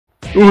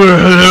Well,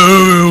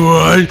 hello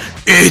everyone,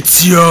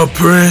 it's your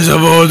Prince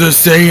of all the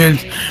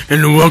Saiyans,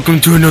 and welcome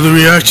to another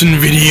reaction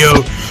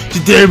video.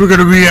 Today we're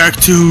gonna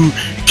react to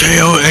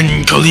Kale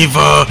and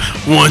Caulifla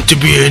Want to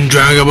Be in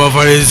Dragon Ball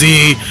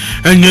FighterZ,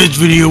 and this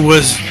video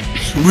was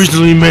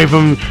recently made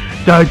from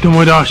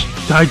Taitomodachi,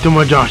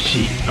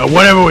 or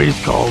whatever it's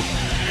called.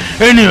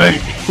 Anyway,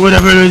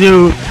 without further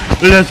ado,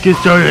 let's get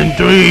started in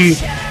 3,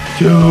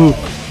 2,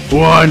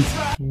 1,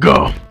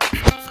 go.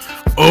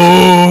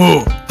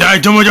 Oh,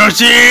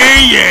 Taitomodachi,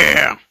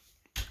 yeah!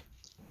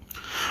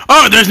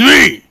 Oh, that's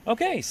me!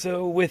 Okay,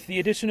 so with the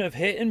addition of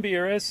Hit and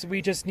Beerus,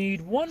 we just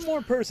need one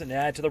more person to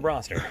add to the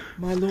roster.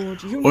 My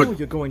lord, you know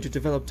you're going to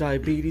develop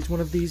diabetes one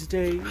of these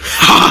days.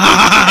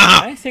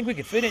 I think we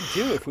could fit in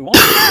too if we want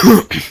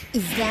to.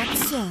 Is that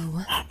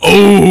so?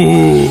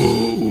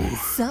 Oh!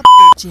 Sup,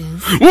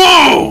 bitches?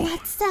 Whoa!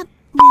 What's up,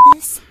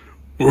 nibbles?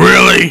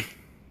 Really?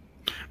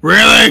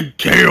 Really,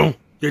 Kale?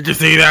 Did you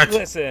see that?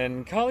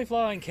 Listen,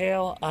 Caulifla and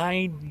Kale,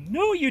 I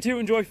know you two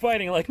enjoy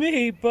fighting like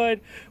me, but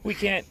we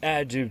can't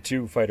add you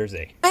to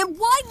FighterZ. And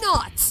why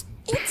not?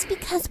 It's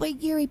because we're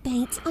Yuri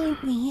baits,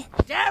 aren't we?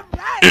 Damn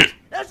right!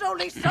 There's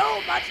only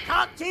so much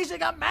cock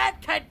teasing a man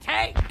can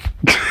take!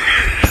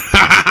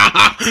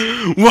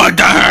 What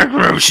the heck,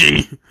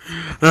 Roshi?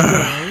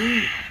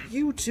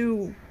 You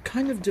two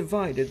kind of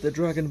divided the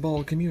Dragon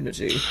Ball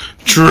community.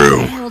 True.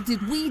 What the hell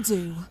did we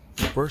do?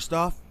 First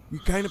off, you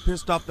kind of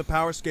pissed off the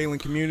power scaling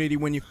community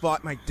when you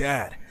fought my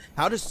dad.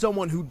 How does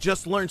someone who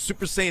just learned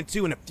Super Saiyan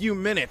 2 in a few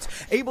minutes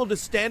able to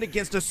stand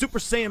against a Super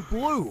Saiyan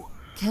Blue?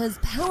 Because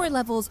power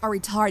levels are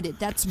retarded,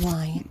 that's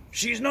why.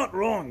 She's not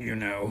wrong, you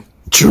know.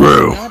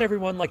 True. Not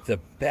everyone liked the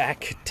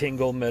back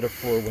tingle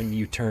metaphor when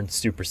you turned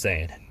Super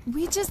Saiyan.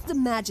 We just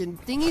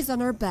imagined thingies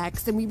on our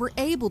backs and we were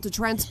able to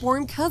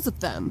transform because of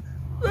them.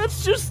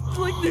 That's just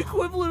like the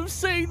equivalent of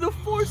saying the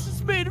Force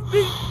is made of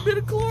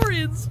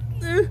midichlorians.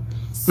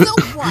 So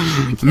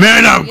what?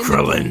 Man up,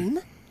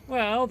 Krillin.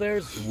 Well,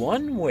 there's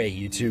one way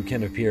you two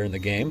can appear in the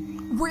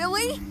game.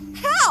 Really?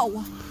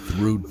 How?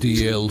 Through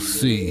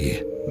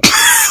DLC.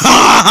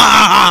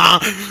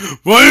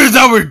 What is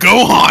up with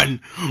Gohan?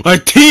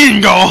 Like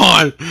Teen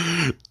Gohan.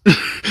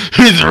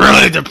 He's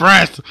really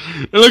depressed.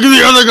 And look at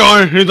the other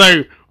Gohan. He's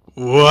like,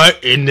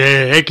 what in the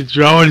heck is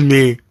wrong with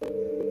me?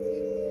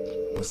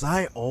 Was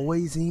I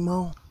always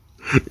emo?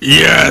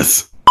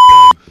 Yes.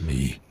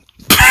 Me.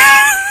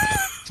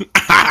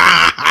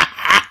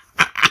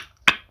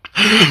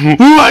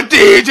 What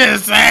did he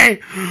just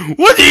say?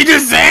 What did he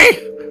just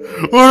say?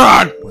 Hold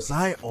on. Was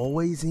I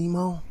always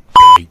emo?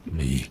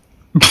 Me.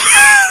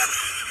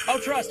 Oh,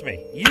 trust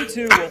me, you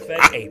two will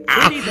fetch a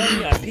pretty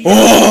penny on people.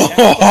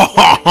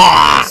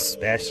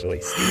 Especially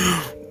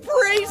Steve.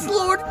 Praise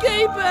Lord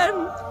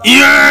Gaben!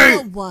 Yay!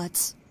 Well,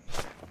 what?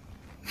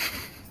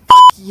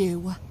 Fuck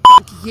you.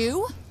 Fuck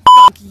you.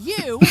 Fuck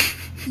you.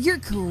 You're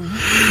cool.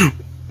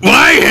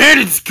 My head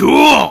is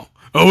cool.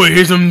 Oh wait,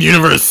 here's some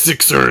Universe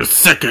 6 or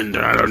 2nd,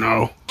 I don't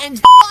know. And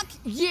fuck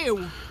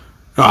you.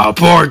 Oh,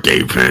 poor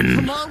Gapin.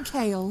 Come on,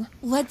 Kale.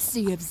 Let's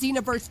see if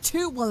Xenoverse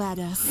 2 will add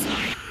us.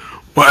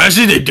 Well,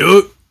 actually they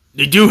do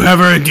have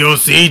her in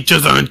DLC,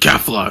 just on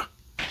Kefla.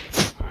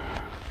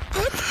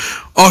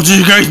 Oh, did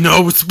you guys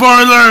know?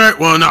 Spoiler alert!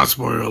 Well, not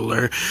spoiler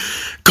alert.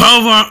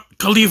 Caulifla,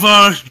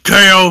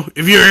 Kale,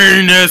 if you're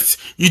hearing this,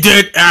 you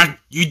did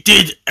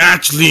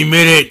actually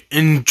made it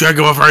in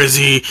Dragon Ball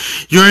FighterZ.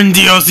 You're in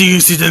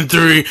DLC Season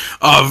 3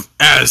 of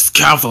as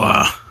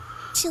Caulifla.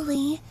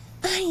 Actually,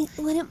 I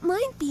wouldn't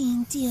mind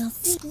being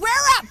DLC.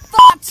 Square up,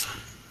 fucked!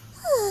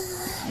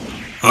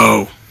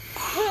 Oh.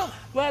 Well,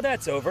 glad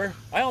that's over.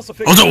 I also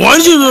figured Also, why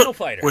did you look?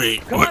 Fighter.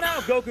 Wait, Come what? on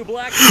out, Goku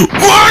Black.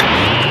 What?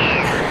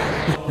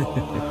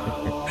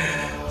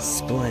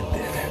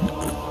 Splendid.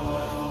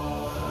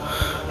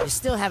 I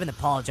still haven't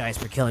apologized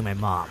for killing my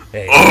mom.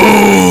 Hey,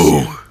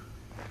 Oh!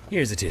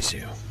 here's a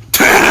tissue.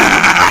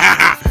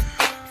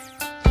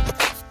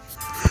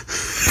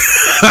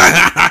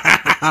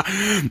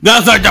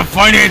 That's like the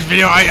funniest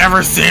video I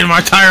ever seen in my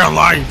entire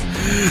life.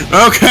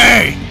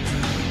 Okay.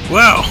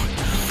 Well,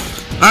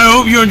 I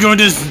hope you enjoyed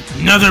this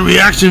another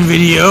reaction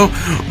video.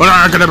 But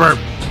I'm gonna burp.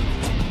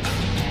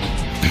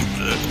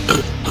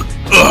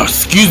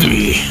 Excuse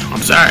me.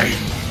 I'm sorry.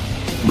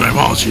 My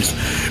apologies.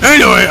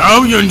 Anyway, I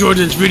hope you enjoyed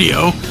this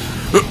video.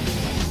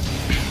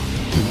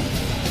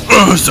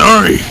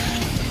 Sorry.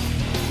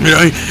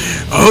 Anyway,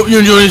 I hope you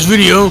enjoyed this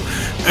video.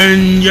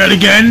 And yet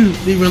again,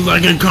 leave a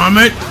like and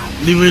comment.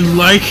 Leave a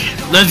like.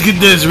 Let's get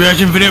this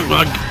reaction video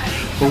like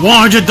for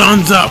 100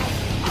 thumbs up.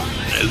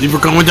 And leave a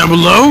comment down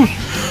below.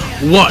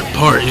 What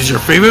part is your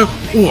favorite,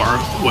 or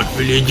what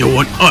video you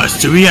want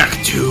us to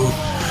react to?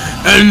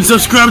 And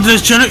subscribe to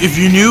this channel if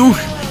you're new.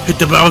 Hit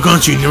the bell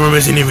icon so you never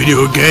miss any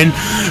video again.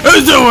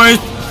 As always,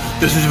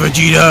 this is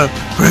Vegeta,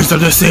 Prince of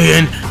the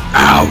Saiyan,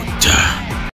 out.